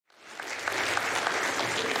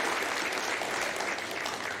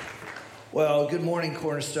Well, good morning,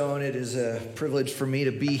 Cornerstone. It is a privilege for me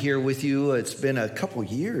to be here with you. It's been a couple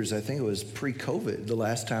years. I think it was pre-COVID the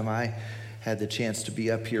last time I had the chance to be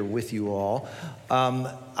up here with you all.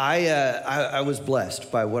 I was blessed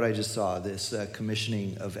by what I just saw, this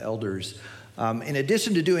commissioning of elders. In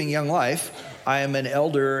addition to doing Young Life, I am an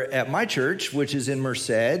elder at my church, which is in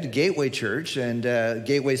Merced, Gateway Church, and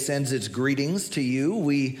Gateway sends its greetings to you.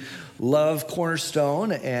 We love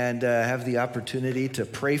Cornerstone and have the opportunity to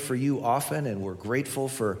pray for you often, and we're grateful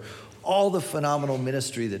for all the phenomenal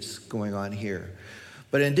ministry that's going on here.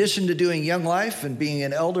 But in addition to doing Young Life and being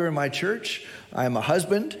an elder in my church, I'm a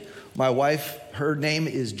husband. My wife, her name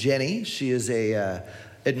is Jenny. She is a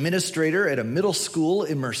administrator at a middle school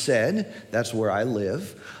in Merced. That's where I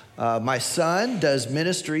live. My son does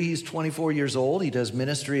ministry. He's 24 years old. He does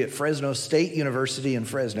ministry at Fresno State University in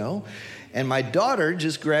Fresno. And my daughter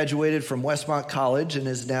just graduated from Westmont College and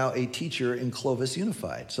is now a teacher in Clovis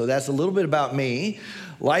Unified. So that's a little bit about me.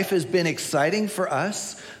 Life has been exciting for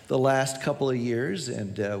us the last couple of years,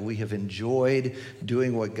 and we have enjoyed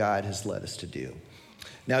doing what God has led us to do.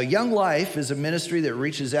 Now, Young Life is a ministry that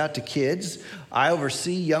reaches out to kids. I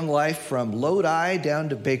oversee Young Life from Lodi down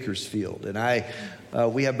to Bakersfield, and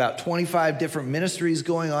we have about 25 different ministries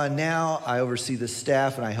going on now. I oversee the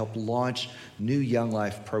staff, and I help launch new Young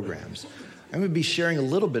Life programs. I'm going to be sharing a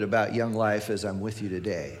little bit about Young Life as I'm with you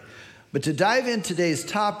today. But to dive in today's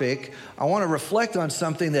topic, I want to reflect on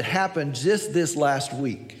something that happened just this last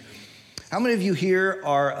week. How many of you here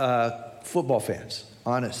are football fans,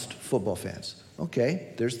 honest football fans?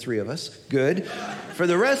 Okay, there's 3 of us. Good. For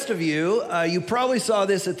the rest of you, you probably saw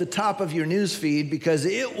this at the top of your news feed because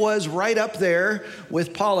it was right up there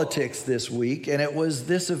with politics this week, and it was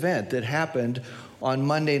this event that happened on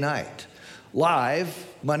Monday night. Live,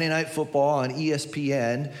 Monday Night Football on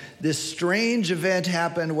ESPN, this strange event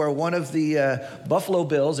happened where one of the Buffalo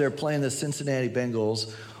Bills, they were playing the Cincinnati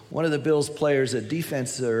Bengals, one of the Bills players, a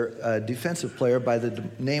defensive player by the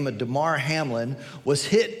name of Damar Hamlin, was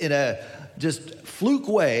hit in a just fluke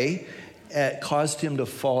way. It caused him to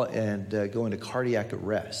fall and go into cardiac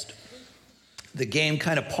arrest. The game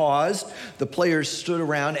kind of paused. The players stood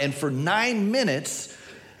around, and for 9 minutes,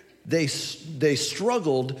 they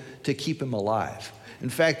struggled to keep him alive. In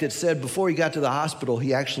fact, it said before he got to the hospital,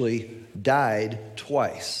 he actually died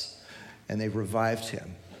twice, and they revived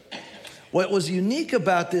him. What was unique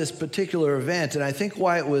about this particular event, and I think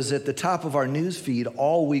why it was at the top of our news feed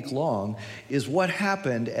all week long, is what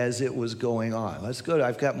happened as it was going on. Let's go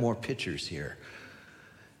I've got more pictures here.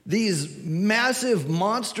 These massive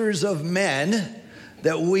monsters of men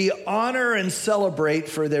that we honor and celebrate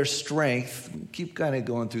for their strength, keep kind of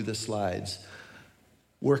going through the slides,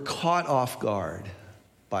 were caught off guard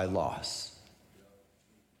by loss.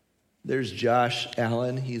 There's Josh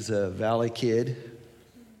Allen. He's a Valley kid.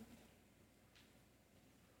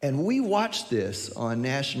 And we watched this on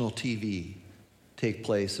national TV take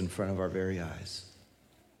place in front of our very eyes.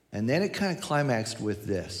 And then it kind of climaxed with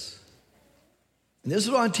this. And this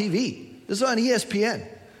was on TV. This was on ESPN.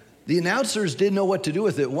 The announcers didn't know what to do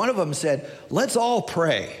with it. One of them said, "Let's all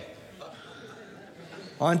pray,"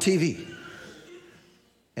 on TV.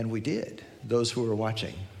 And we did, those who were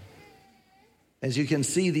watching. As you can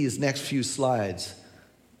see these next few slides,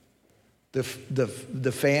 the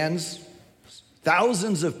fans,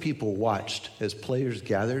 thousands of people watched as players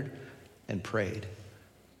gathered and prayed.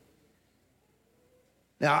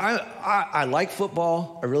 Now, I like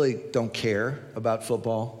football. I really don't care about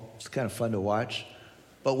football. It's kind of fun to watch.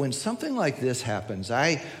 But when something like this happens,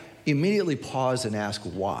 I immediately pause and ask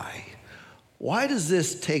why. Why does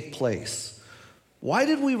this take place? Why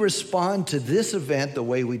did we respond to this event the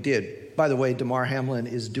way we did? By the way, Damar Hamlin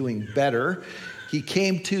is doing better. He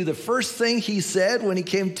came to, the first thing he said when he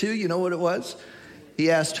came to, you know what it was?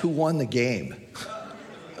 He asked who won the game.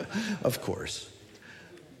 Of course.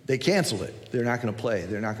 They canceled it. They're not going to play.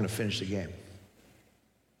 They're not going to finish the game.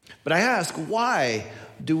 But I ask, why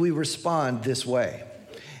do we respond this way?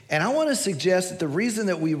 And I want to suggest that the reason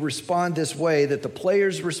that we respond this way, that the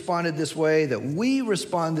players responded this way, that we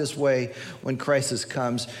respond this way when crisis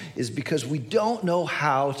comes, is because we don't know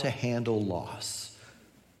how to handle loss.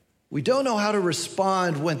 We don't know how to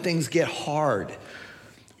respond when things get hard.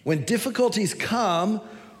 When difficulties come,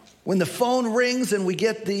 when the phone rings and we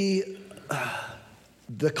get the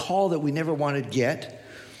call that we never wanted to get,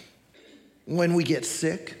 when we get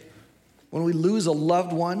sick, when we lose a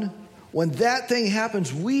loved one, when that thing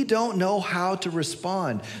happens, we don't know how to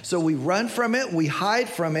respond. So we run from it, we hide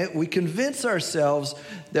from it, we convince ourselves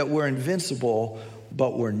that we're invincible,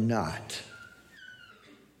 but we're not.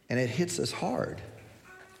 And it hits us hard,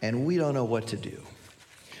 and we don't know what to do.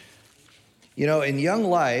 You know, in Young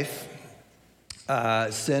Life,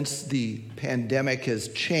 since the pandemic has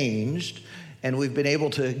changed and we've been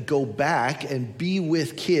able to go back and be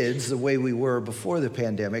with kids the way we were before the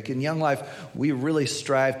pandemic. In Young Life, we really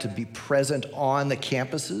strive to be present on the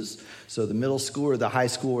campuses. So the middle school or the high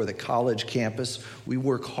school or the college campus, we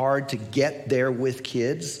work hard to get there with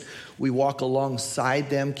kids. We walk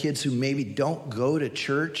alongside them, kids who maybe don't go to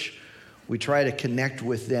church. We try to connect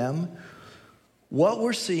with them. What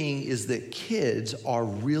we're seeing is that kids are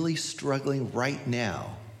really struggling right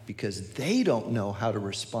now because they don't know how to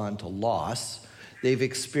respond to loss. They've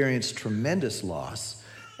experienced tremendous loss,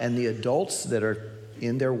 and the adults that are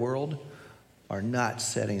in their world are not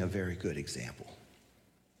setting a very good example.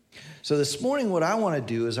 So this morning, what I want to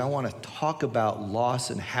do is I want to talk about loss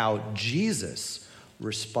and how Jesus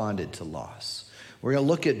responded to loss. We're going to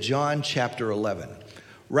look at John chapter 11.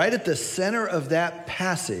 Right at the center of that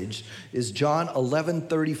passage is John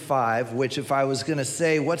 11:35, which if I was going to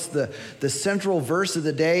say what's the central verse of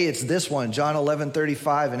the day, it's this one, John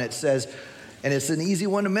 11:35, and it says, and it's an easy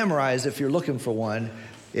one to memorize if you're looking for one,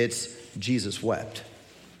 it's Jesus wept.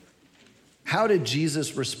 How did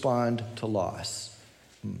Jesus respond to loss?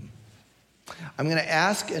 I'm going to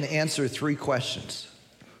ask and answer 3 questions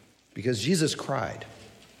because Jesus cried.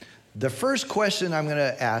 The first question I'm going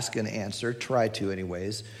to ask and answer, try to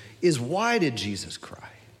anyways, is why did Jesus cry?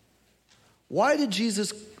 Why did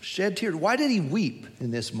Jesus shed tears? Why did he weep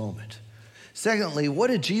in this moment? Secondly, what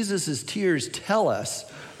did Jesus' tears tell us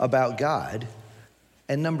about God?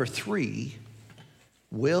 And number 3,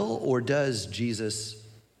 will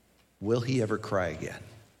he ever cry again?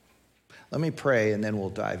 Let me pray and then we'll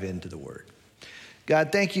dive into the word.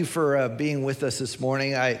 God, thank you for being with us this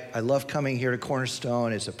morning. I love coming here to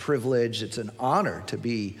Cornerstone. It's a privilege. It's an honor to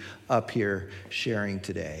be up here sharing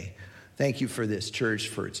today. Thank you for this church,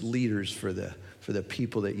 for its leaders, for the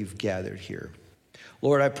people that you've gathered here.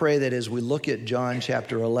 Lord, I pray that as we look at John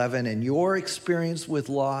chapter 11 and your experience with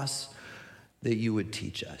loss, that you would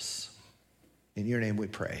teach us. In your name we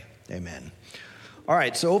pray. Amen. All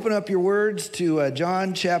right, so open up your words to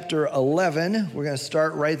John chapter 11. We're going to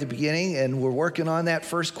start right at the beginning, and we're working on that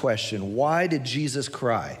first question. Why did Jesus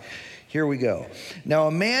cry? Here we go. Now,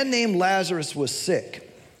 a man named Lazarus was sick.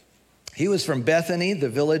 He was from Bethany, the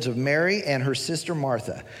village of Mary and her sister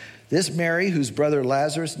Martha. This Mary, whose brother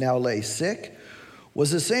Lazarus now lay sick,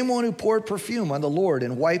 was the same one who poured perfume on the Lord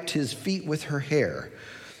and wiped his feet with her hair.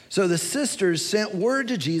 So the sisters sent word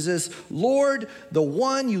to Jesus, Lord, the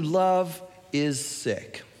one you love is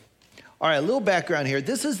sick. All right, a little background here.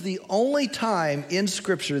 This is the only time in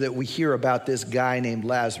Scripture that we hear about this guy named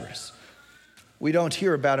Lazarus. We don't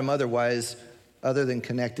hear about him otherwise, other than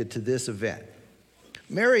connected to this event.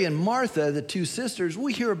 Mary and Martha, the 2 sisters,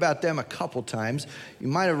 we hear about them a couple times. You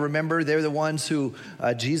might have remembered they're the ones who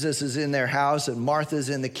Jesus is in their house and Martha's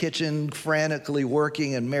in the kitchen frantically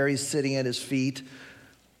working and Mary's sitting at his feet.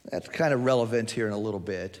 That's kind of relevant here in a little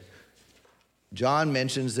bit. John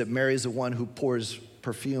mentions that Mary is the one who pours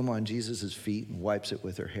perfume on Jesus' feet and wipes it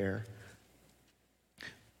with her hair.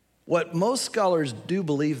 What most scholars do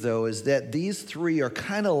believe, though, is that these 3 are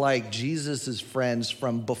kind of like Jesus' friends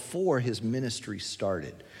from before his ministry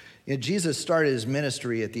started. You know, Jesus started his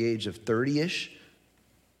ministry at the age of 30-ish.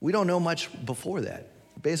 We don't know much before that,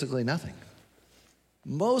 basically nothing.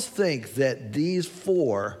 Most think that these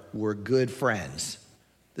 4 were good friends,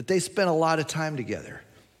 that they spent a lot of time together.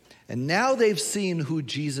 And now they've seen who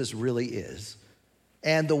Jesus really is.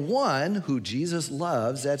 And the one who Jesus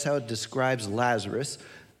loves, that's how it describes Lazarus,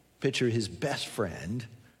 picture his best friend,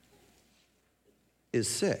 is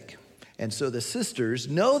sick. And so the sisters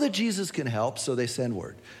know that Jesus can help, so they send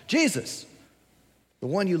word. Jesus, the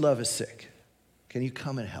one you love is sick. Can you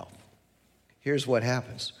come and help? Here's what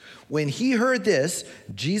happens. When he heard this,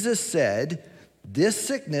 Jesus said, this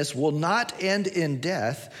sickness will not end in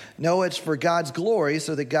death. No, it's for God's glory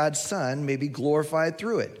so that God's Son may be glorified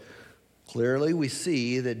through it. Clearly, we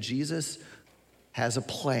see that Jesus has a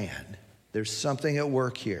plan. There's something at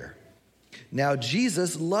work here. Now,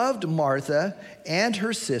 Jesus loved Martha and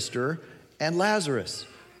her sister and Lazarus.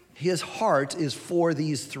 His heart is for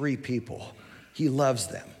these 3 people. He loves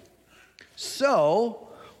them. So,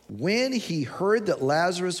 when he heard that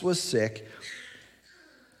Lazarus was sick,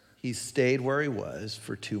 he stayed where he was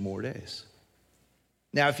for 2 more days.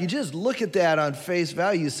 Now, if you just look at that on face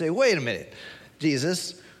value, you say, wait a minute,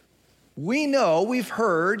 Jesus, we've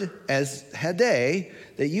heard, as had they,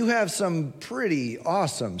 that you have some pretty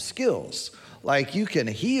awesome skills, like you can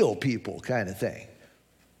heal people kind of thing.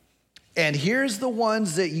 And here's the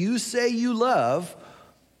ones that you say you love,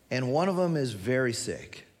 and one of them is very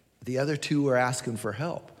sick. The other 2 are asking for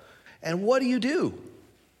help. And what do?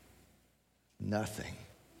 Nothing.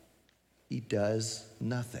 he does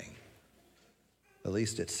nothing. At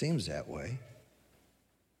least it seems that way.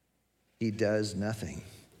 He does nothing.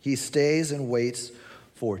 He stays and waits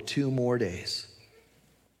for 2 more days.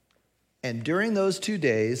 And during those 2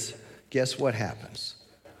 days, guess what happens?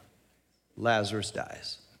 Lazarus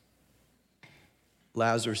dies.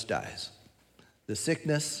 Lazarus dies. The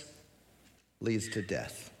sickness leads to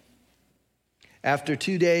death. After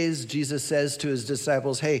 2 days, Jesus says to his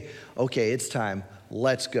disciples, hey, okay, it's time.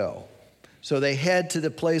 Let's go. So they head to the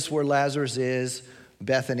place where Lazarus is,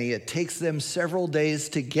 Bethany. It takes them several days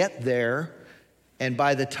to get there. And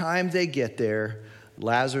by the time they get there,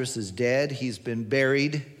 Lazarus is dead. He's been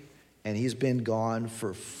buried, and he's been gone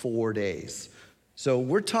for 4 days. So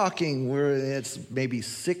we're talking, it's maybe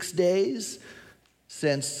 6 days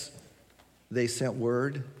since they sent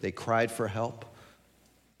word. They cried for help.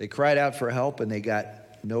 They cried out for help, and they got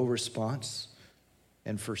no response.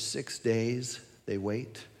 And for 6 days, they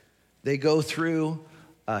wait. They go through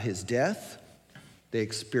his death. They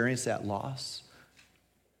experience that loss.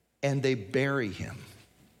 And they bury him.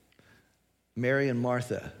 Mary and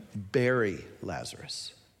Martha bury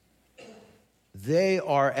Lazarus. They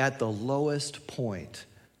are at the lowest point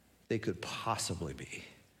they could possibly be.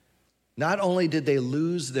 Not only did they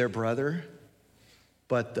lose their brother,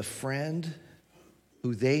 but the friend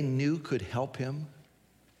who they knew could help him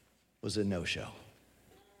was a no-show.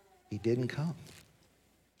 He didn't come.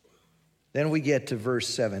 Then we get to verse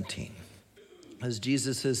 17. As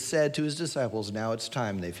Jesus has said to his disciples, now it's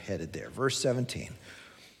time, they've headed there. Verse 17.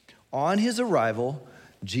 On his arrival,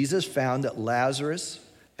 Jesus found that Lazarus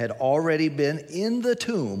had already been in the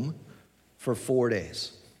tomb for 4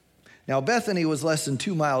 days. Now, Bethany was less than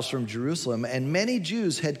 2 miles from Jerusalem, and many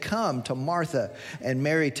Jews had come to Martha and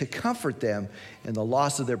Mary to comfort them in the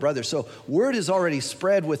loss of their brother. So word has already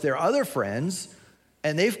spread with their other friends,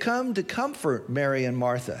 and they've come to comfort Mary and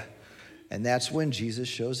Martha. And that's when Jesus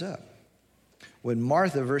shows up. When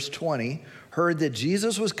Martha, verse 20, heard that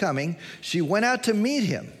Jesus was coming, she went out to meet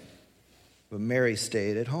him, but Mary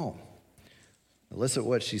stayed at home. Now listen to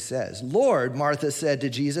what she says. Lord, Martha said to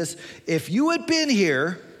Jesus, if you had been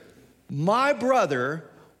here, my brother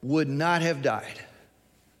would not have died.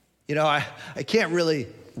 You know, I can't really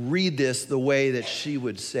read this the way that she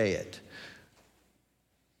would say it.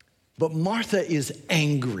 But Martha is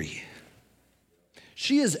angry.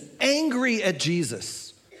 She is angry at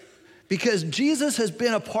Jesus because Jesus has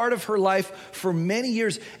been a part of her life for many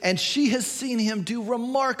years, and she has seen him do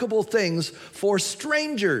remarkable things for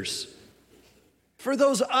strangers, for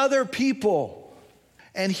those other people.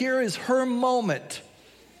 And here is her moment,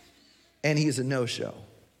 and he's a no-show.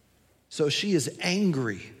 So she is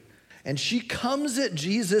angry, and she comes at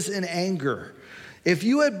Jesus in anger. If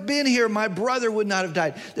you had been here, my brother would not have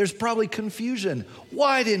died. There's probably confusion.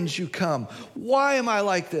 Why didn't you come? Why am I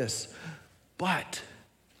like this? But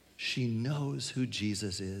she knows who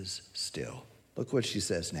Jesus is still. Look what she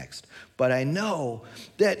says next. But I know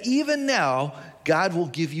that even now, God will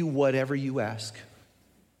give you whatever you ask.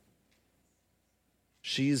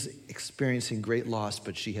 She's experiencing great loss,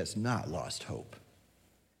 but she has not lost hope.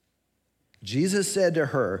 Jesus said to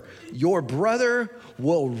her, your brother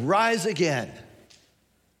will rise again.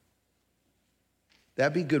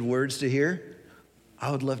 That'd be good words to hear.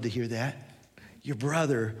 I would love to hear that. Your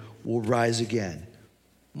brother will rise again.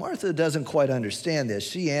 Martha doesn't quite understand this.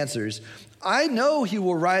 She answers, I know he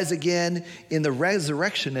will rise again in the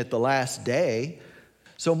resurrection at the last day.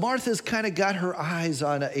 So Martha's kind of got her eyes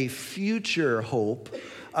on a future hope,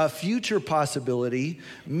 a future possibility,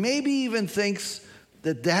 maybe even thinks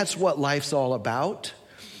that that's what life's all about.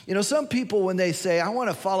 You know, some people, when they say, I want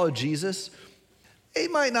to follow Jesus, they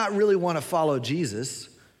might not really want to follow Jesus.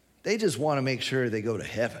 They just want to make sure they go to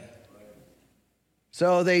heaven.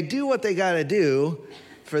 So they do what they got to do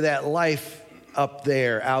for that life up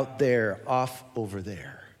there, out there, off over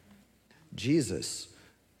there. Jesus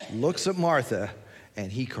looks at Martha and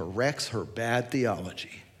he corrects her bad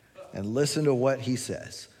theology. And listen to what he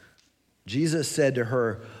says. Jesus said to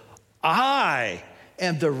her, I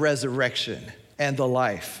am the resurrection and the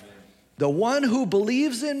life. The one who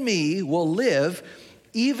believes in me will live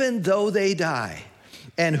even though they die.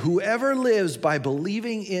 And whoever lives by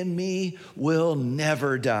believing in me will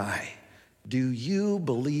never die. Do you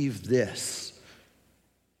believe this?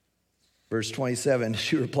 Verse 27,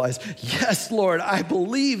 she replies, yes, Lord, I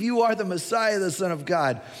believe you are the Messiah, the Son of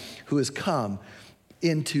God, who has come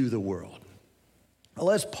into the world. Now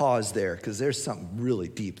let's pause there because there's something really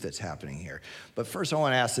deep that's happening here. But first I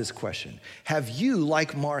want to ask this question. Have you,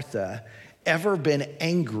 like Martha, ever been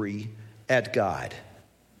angry at God?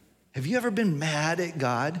 Have you ever been mad at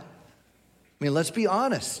God? I mean, let's be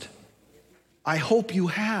honest. I hope you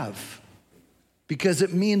have. because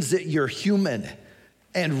it means that you're human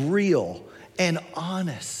and real and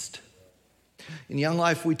honest. In Young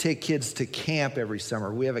Life, we take kids to camp every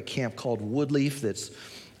summer. We have a camp called Woodleaf that's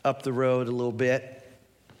up the road a little bit.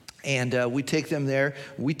 And we take them there.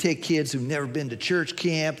 We take kids who've never been to church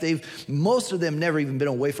camp. Most of them never even been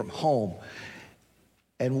away from home.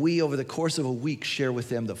 And we, over the course of a week, share with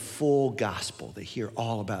them the full gospel. They hear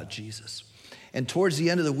all about Jesus. And towards the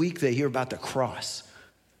end of the week, they hear about the cross.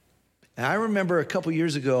 And I remember a couple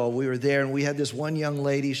years ago, we were there, and we had this one young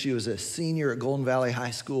lady. She was a senior at Golden Valley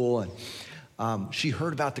High School, and she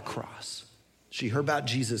heard about the cross. She heard about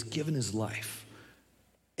Jesus giving his life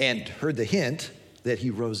and heard the hint that he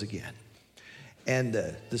rose again. And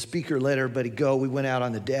the speaker let everybody go. We went out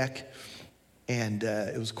on the deck, and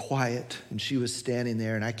it was quiet, and she was standing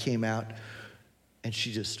there, and I came out, and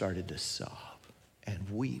she just started to sob and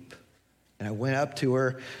weep. And I went up to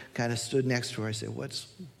her, kind of stood next to her. I said,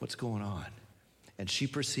 what's going on? And she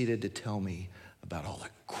proceeded to tell me about all the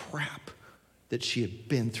crap that she had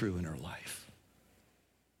been through in her life,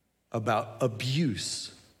 about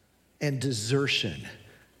abuse and desertion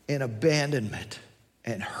and abandonment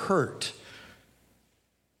and hurt.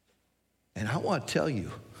 And I want to tell you,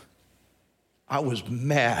 I was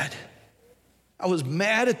mad. I was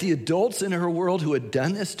mad at the adults in her world who had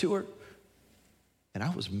done this to her. And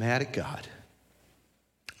I was mad at God.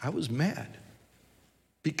 I was mad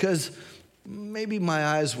because maybe my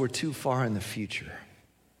eyes were too far in the future.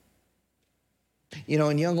 You know,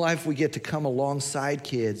 in Young Life, we get to come alongside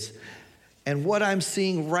kids. And what I'm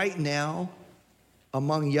seeing right now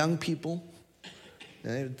among young people,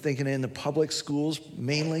 thinking in the public schools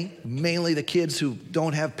mainly the kids who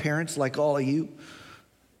don't have parents like all of you,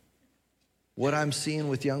 what I'm seeing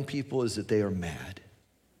with young people is that they are mad.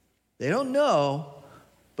 They don't know,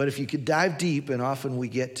 but if you could dive deep, and often we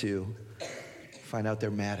get to, find out they're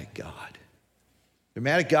mad at God. They're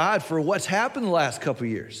mad at God for what's happened the last couple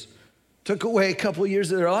of years. Took away a couple of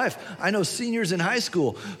years of their life. I know seniors in high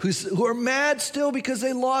school who are mad still because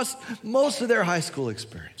they lost most of their high school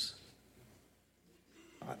experience.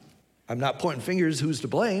 I'm not pointing fingers who's to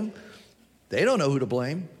blame. They don't know who to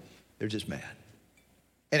blame. They're just mad.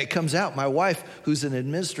 And it comes out. My wife, who's an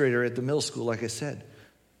administrator at the middle school, like I said,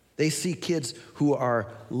 they see kids who are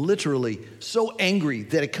literally so angry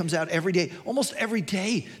that it comes out every day. Almost every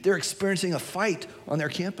day, they're experiencing a fight on their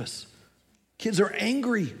campus. Kids are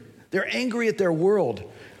angry. They're angry at their world.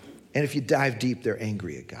 And if you dive deep, they're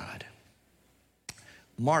angry at God.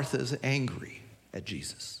 Martha's angry at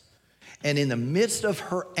Jesus. And in the midst of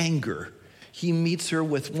her anger, he meets her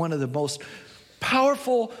with one of the most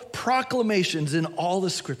powerful proclamations in all the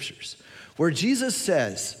scriptures, where Jesus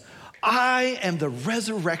says, I am the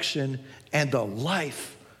resurrection and the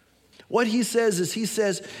life. What he says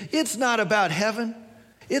is, it's not about heaven.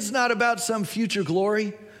 It's not about some future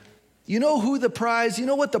glory. You know what the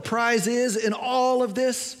prize is in all of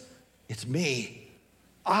this? It's me.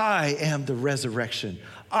 I am the resurrection.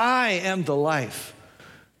 I am the life.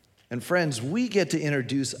 And friends, we get to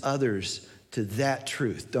introduce others to that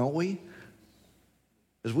truth, don't we?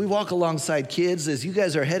 As we walk alongside kids, as you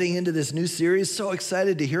guys are heading into this new series, so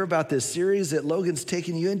excited to hear about this series that Logan's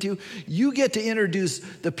taking you into, you get to introduce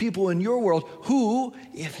the people in your world who,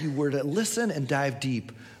 if you were to listen and dive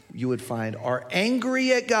deep, you would find are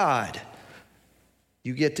angry at God.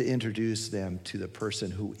 You get to introduce them to the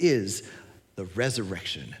person who is the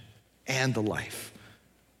resurrection and the life.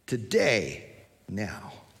 Today,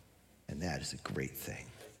 now. And that is a great thing.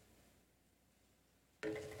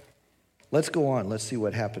 Let's go on. Let's see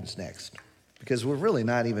what happens next. Because we're really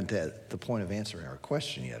not even to the point of answering our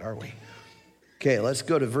question yet, are we? Okay, let's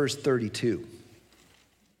go to verse 32.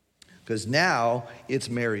 Because now it's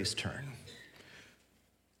Mary's turn.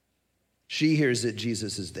 She hears that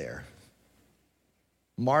Jesus is there.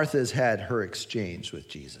 Martha's had her exchange with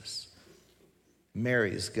Jesus.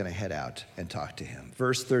 Mary is going to head out and talk to him.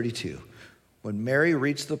 Verse 32. When Mary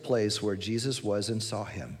reached the place where Jesus was and saw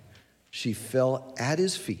him, she fell at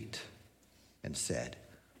his feet and said,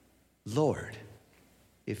 Lord,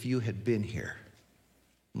 if you had been here,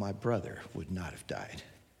 my brother would not have died.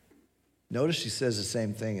 Notice she says the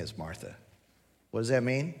same thing as Martha. What does that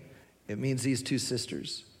mean? It means these two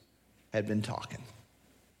sisters had been talking.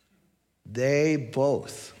 They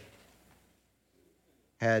both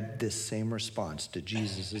had this same response to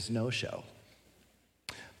Jesus' no-show.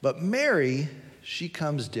 But Mary, she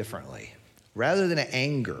comes differently. Rather than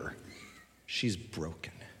anger, she's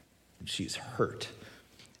broken and she's hurt.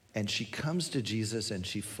 And she comes to Jesus and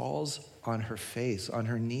she falls on her face, on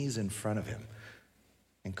her knees in front of him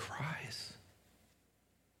and cries,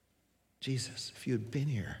 Jesus, if you had been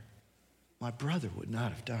here, my brother would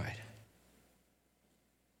not have died.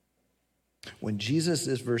 This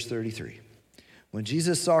is verse 33. When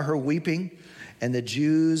Jesus saw her weeping, and the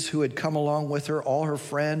Jews who had come along with her, all her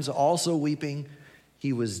friends also weeping,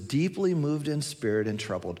 he was deeply moved in spirit and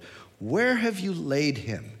troubled. "Where have you laid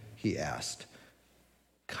him?" he asked.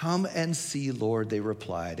 "Come and see, Lord," they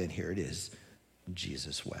replied, and here it is.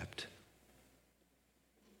 Jesus wept.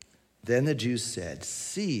 Then the Jews said,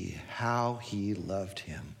 "See how he loved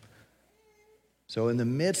him." So in the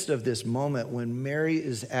midst of this moment when Mary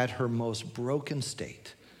is at her most broken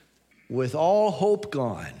state, with all hope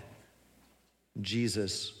gone,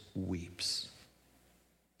 Jesus weeps.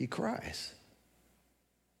 He cries.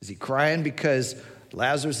 Is he crying because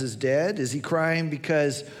Lazarus is dead? Is he crying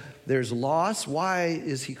because there's loss? Why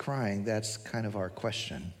is he crying? That's kind of our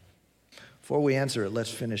question. Before we answer it, let's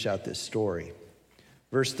finish out this story.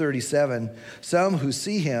 Verse 37, some who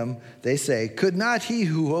see him, they say, "Could not he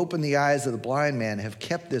who opened the eyes of the blind man have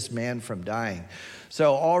kept this man from dying?"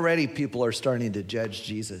 So already people are starting to judge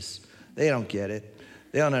Jesus. They don't get it.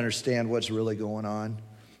 They don't understand what's really going on.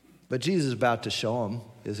 But Jesus is about to show them,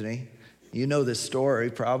 isn't he? You know this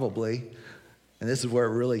story probably. And this is where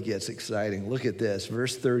it really gets exciting. Look at this,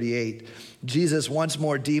 verse 38. Jesus, once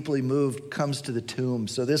more deeply moved, comes to the tomb.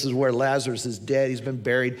 So this is where Lazarus is dead. He's been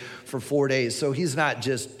buried for 4 days. So he's not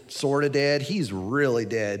just sort of dead. He's really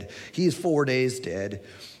dead. He's 4 days dead.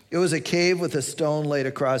 It was a cave with a stone laid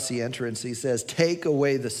across the entrance. He says, "Take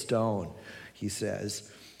away the stone," he says.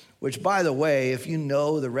 Which, by the way, if you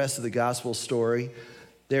know the rest of the gospel story,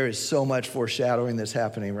 there is so much foreshadowing that's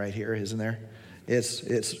happening right here, isn't there?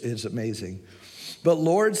 It's amazing. "But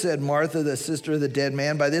Lord," said Martha, the sister of the dead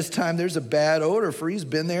man, "by this time there's a bad odor, for he's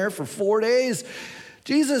been there for 4 days.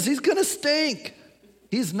 Jesus, he's going to stink.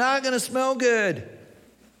 He's not going to smell good."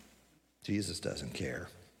 Jesus doesn't care.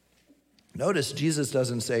 Notice Jesus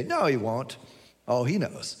doesn't say, "No, he won't." Oh, he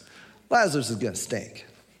knows. Lazarus is going to stink.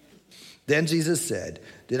 Then Jesus said,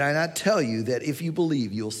 "Did I not tell you that if you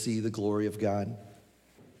believe, you'll see the glory of God?"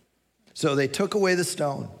 So they took away the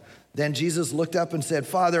stone. Then Jesus looked up and said,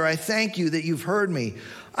 "Father, I thank you that you've heard me.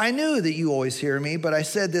 I knew that you always hear me, but I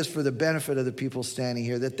said this for the benefit of the people standing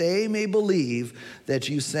here, that they may believe that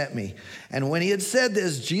you sent me." And when he had said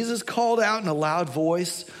this, Jesus called out in a loud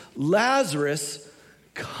voice, "Lazarus,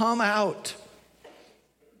 come out."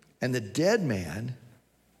 And the dead man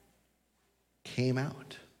came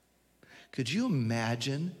out. Could you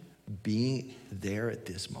imagine being there at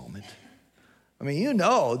this moment? I mean, you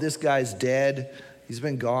know this guy's dead. He's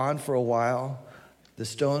been gone for a while. The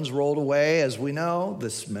stones rolled away, as we know. The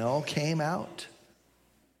smell came out.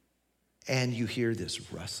 And you hear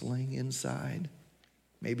this rustling inside.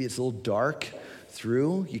 Maybe it's a little dark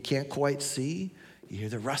through. You can't quite see. You hear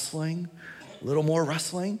the rustling, a little more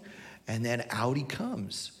rustling, and then out he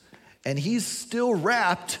comes. And he's still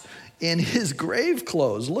wrapped in his grave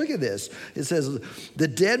clothes. Look at this. It says, the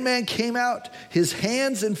dead man came out, his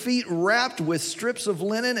hands and feet wrapped with strips of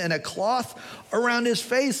linen and a cloth around his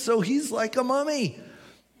face. So he's like a mummy.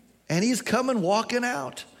 And he's coming walking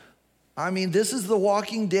out. I mean, this is the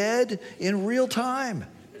Walking Dead in real time.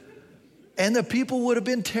 And the people would have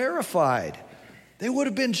been terrified. They would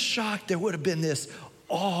have been shocked. There would have been this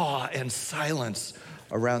awe and silence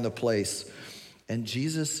around the place. And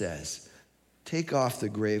Jesus says, "Take off the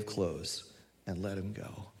grave clothes and let him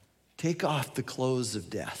go. Take off the clothes of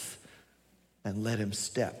death and let him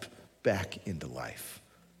step back into life."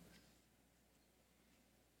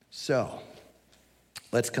 So,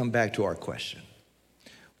 let's come back to our question.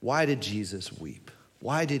 Why did Jesus weep?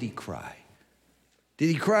 Why did he cry? Did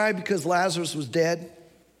he cry because Lazarus was dead?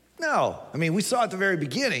 No. I mean, we saw at the very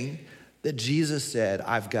beginning that Jesus said,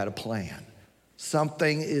 "I've got a plan.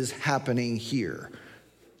 Something is happening here."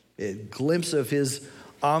 A glimpse of his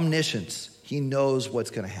omniscience. He knows what's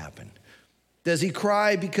going to happen. Does he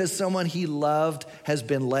cry because someone he loved has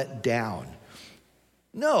been let down?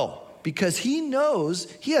 No, because he knows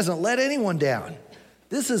he hasn't let anyone down.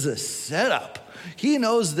 This is a setup. He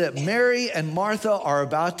knows that Mary and Martha are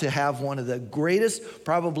about to have one of the greatest,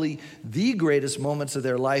 probably the greatest moments of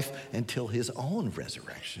their life until his own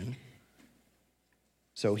resurrection.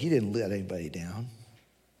 So he didn't let anybody down.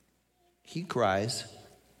 He cries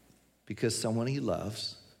because someone he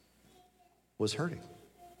loves was hurting.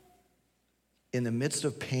 In the midst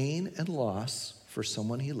of pain and loss for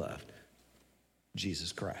someone he loved,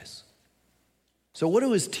 Jesus cries. So what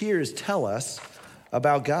do his tears tell us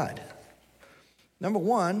about God? Number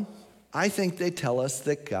one, I think they tell us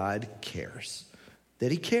that God cares,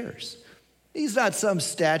 that he cares. He's not some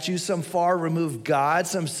statue, some far-removed God,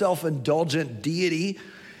 some self-indulgent deity.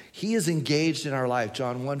 He is engaged in our life.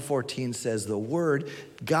 John 1:14 says, the Word,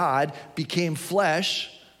 God, became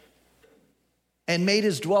flesh and made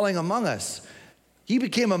his dwelling among us. He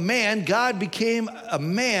became a man, God became a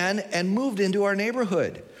man and moved into our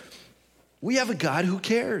neighborhood. We have a God who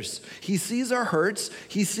cares. He sees our hurts.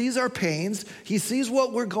 He sees our pains. He sees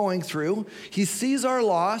what we're going through. He sees our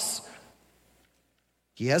loss.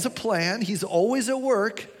 He has a plan. He's always at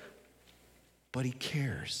work, but he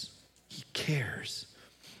cares. He cares.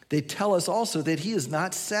 They tell us also that he is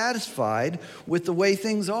not satisfied with the way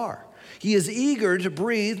things are. He is eager to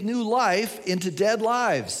breathe new life into dead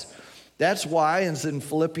lives. That's why, as in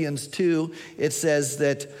Philippians 2, it says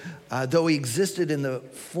that though he existed in the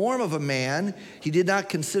form of a man, he did not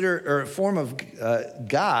consider, or form of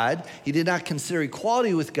God, he did not consider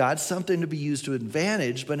equality with God something to be used to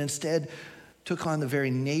advantage, but instead took on the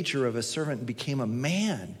very nature of a servant and became a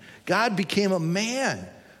man. God became a man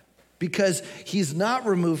because he's not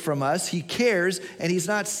removed from us, he cares, and he's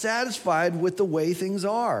not satisfied with the way things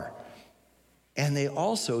are. And they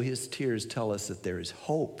also, his tears tell us that there is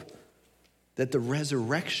hope, that the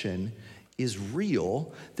resurrection is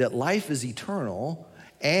real, that life is eternal,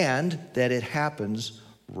 and that it happens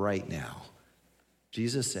right now.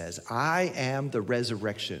 Jesus says, I am the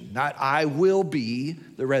resurrection. Not I will be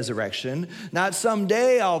the resurrection, not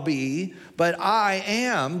someday I'll be, but I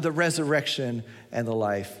am the resurrection and the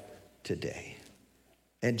life today.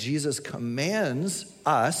 And Jesus commands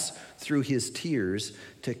us through his tears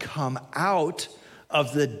to come out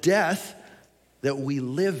of the death that we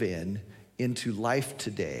live in into life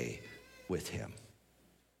today with him.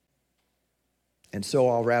 And so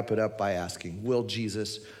I'll wrap it up by asking, will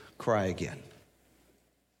Jesus cry again?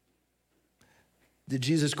 Did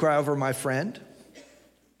Jesus cry over my friend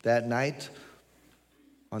that night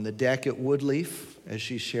on the deck at Woodleaf as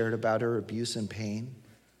she shared about her abuse and pain?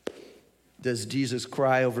 Does Jesus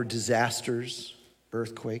cry over disasters,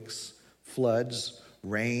 earthquakes, floods,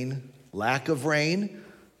 rain, lack of rain?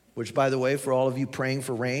 Which, by the way, for all of you praying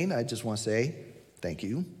for rain, I just want to say thank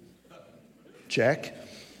you. Check.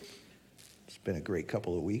 It's been a great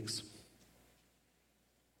couple of weeks.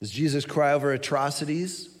 Does Jesus cry over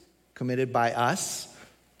atrocities committed by us?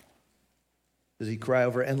 Does he cry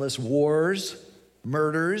over endless wars,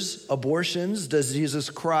 murders, abortions? Does Jesus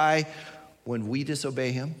cry when we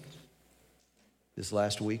disobey him? This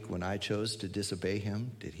last week, when I chose to disobey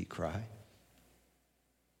him, did he cry?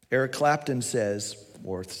 Eric Clapton says,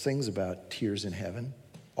 or sings about tears in heaven.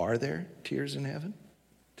 Are there tears in heaven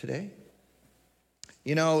today?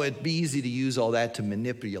 You know, it'd be easy to use all that to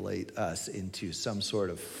manipulate us into some sort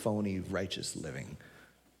of phony righteous living.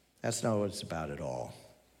 That's not what it's about at all.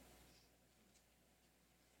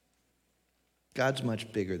 God's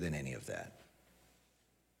much bigger than any of that.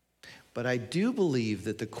 But I do believe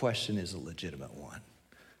that the question is a legitimate one.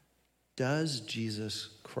 Does Jesus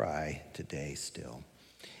cry today still?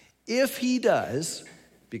 If he does,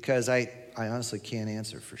 because I honestly can't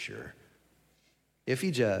answer for sure. If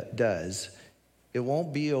he does, it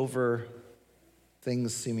won't be over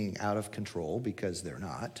things seeming out of control, because they're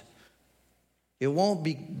not. It won't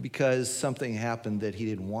be because something happened that he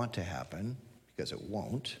didn't want to happen, because it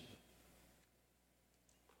won't.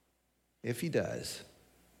 If he does,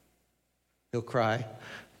 he'll cry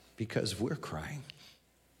because we're crying.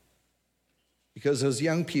 Because those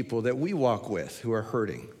young people that we walk with who are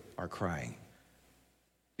hurting are crying.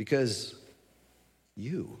 Because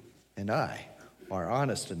you and I are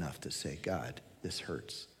honest enough to say, God, this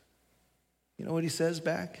hurts. You know what he says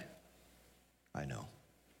back? I know.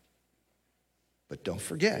 But don't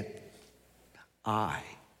forget, I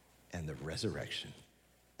am the resurrection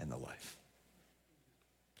and the life.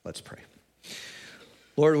 Let's pray.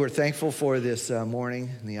 Lord, we're thankful for this morning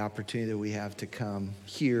and the opportunity that we have to come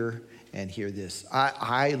here and hear this.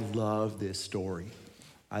 I love this story.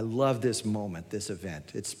 I love this moment, this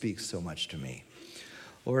event. It speaks so much to me.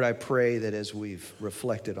 Lord, I pray that as we've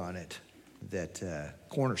reflected on it, that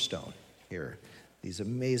Cornerstone here, these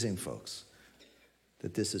amazing folks,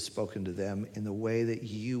 that this has spoken to them in the way that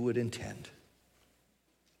you would intend.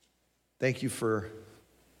 Thank you for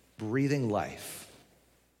breathing life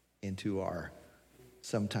into our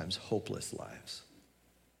sometimes hopeless lives.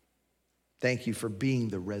 Thank you for being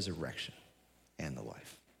the resurrection and the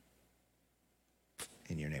life.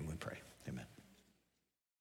 In your name we pray. Amen.